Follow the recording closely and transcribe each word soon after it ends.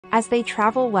As they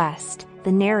travel west,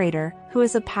 the narrator, who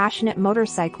is a passionate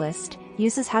motorcyclist,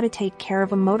 uses how to take care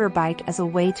of a motorbike as a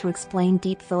way to explain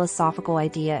deep philosophical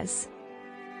ideas.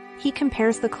 He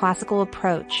compares the classical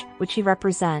approach, which he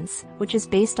represents, which is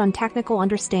based on technical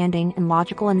understanding and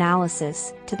logical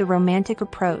analysis, to the romantic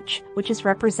approach, which is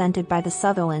represented by the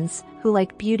Sutherlands, who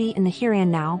like beauty in the here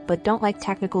and now but don't like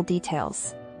technical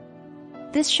details.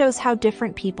 This shows how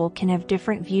different people can have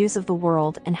different views of the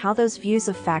world and how those views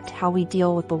affect how we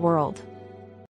deal with the world.